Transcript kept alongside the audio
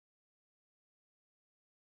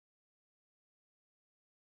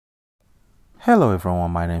Hello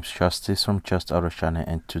everyone, my name is Justice from Just Auto Channel,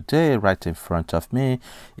 and today right in front of me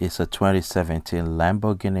is a 2017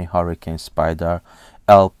 Lamborghini Huracan Spyder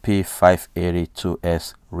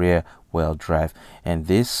LP580-2S rear wheel drive. And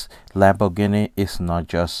this Lamborghini is not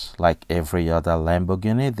just like every other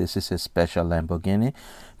Lamborghini. This is a special Lamborghini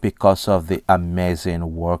because of the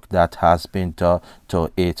amazing work that has been done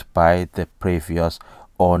to it by the previous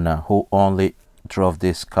owner, who only drove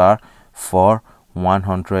this car for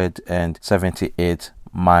 178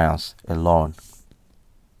 miles alone.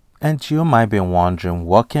 And you might be wondering,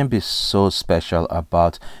 what can be so special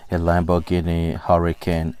about a Lamborghini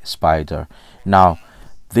Huracan Spyder? Now,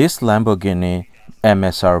 this Lamborghini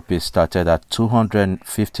MSRP started at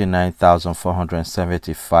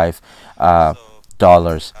 $259,475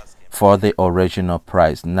 dollars for the original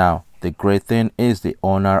price. Now, the great thing is the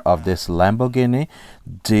owner of this Lamborghini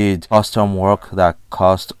did custom work that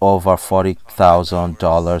cost over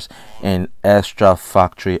 $40,000 in extra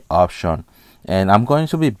factory option. And I'm going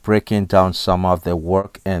to be breaking down some of the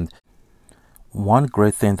work. And one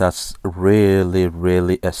great thing that's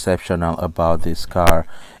really exceptional about this car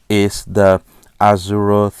is the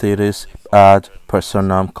Azzurro Thetis Ad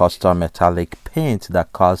Personam custom metallic paint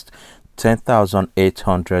that cost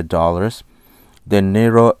 $10,800. The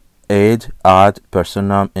Nero Ad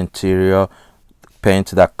Personam interior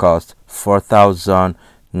paint that cost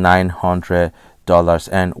 $4,900.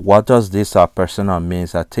 And what does this personam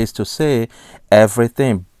means? That is to say,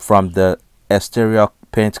 everything from the exterior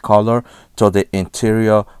paint color to the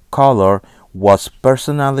interior color was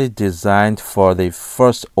personally designed for the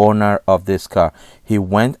first owner of this car. He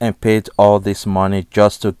went and paid all this money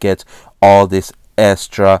just to get all this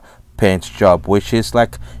extra paint job, which is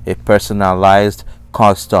like a personalized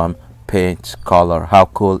custom paint color. How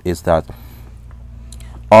cool is that?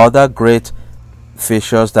 Other great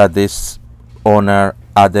features that this owner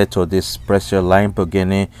added to this special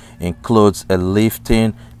Lamborghini includes a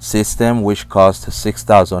lifting system which cost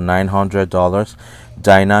 $6,900,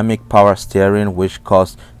 dynamic power steering which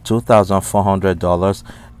cost $2,400,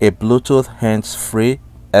 a Bluetooth hands-free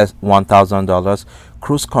 $1,000,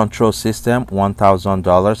 cruise control system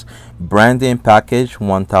 $1,000, branding package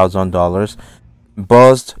 $1,000,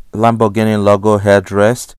 buzzed Lamborghini logo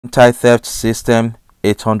headrest, anti-theft system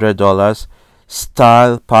 $800,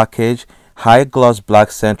 style package, high gloss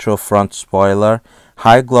black central front spoiler,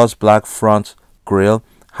 high gloss black front grille,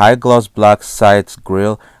 high gloss black side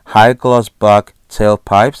grille, high gloss black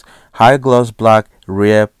tailpipes, high gloss black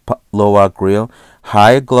rear lower grille,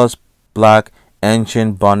 high gloss black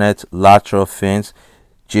engine bonnet lateral fins,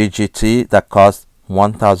 GGT that cost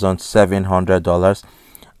 $1,700,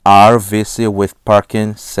 RVC with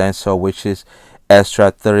parking sensor which is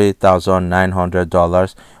extra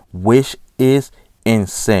 $3,900, which is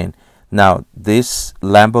insane. Now, this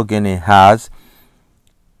Lamborghini has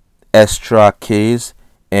extra keys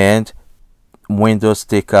and window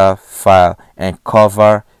sticker file and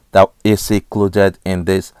cover that is included in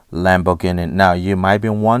this Lamborghini. Now, you might be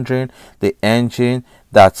wondering the engine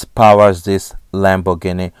that powers this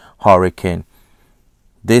Lamborghini Huracan.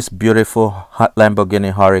 This beautiful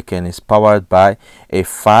Lamborghini Huracan is powered by a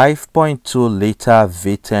 5.2 liter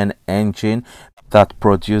V10 engine that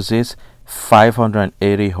produces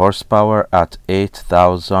 580 horsepower at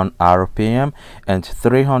 8,000 RPM and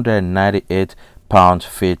 398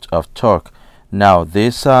 pound-feet of torque. Now,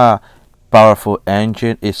 this powerful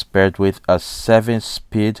engine is paired with a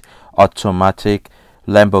 7-speed automatic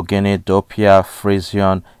Lamborghini Doppia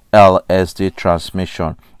Frisian LSD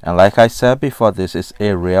transmission. And like I said before, this is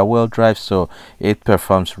a rear wheel drive, so it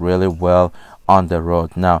performs really well on the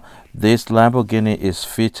road. Now, this Lamborghini is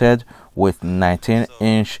fitted with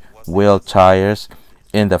 19-inch wheel tires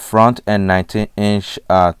in the front and 19-inch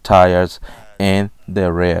tires in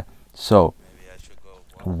the rear. So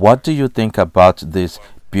what do you think about this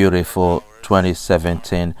beautiful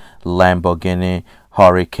 2017 Lamborghini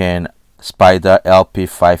Huracan Spyder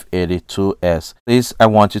LP580-2S? Please, I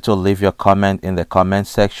want you to leave your comment in the comment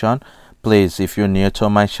section. Please, if you're new to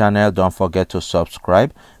my channel, don't forget to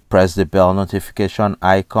subscribe, press the bell notification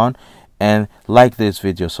icon, and like this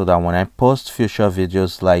video so that when I post future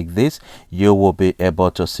videos like this, you will be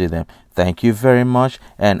able to see them. Thank you very much,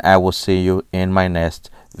 and I will see you in my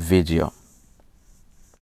next video.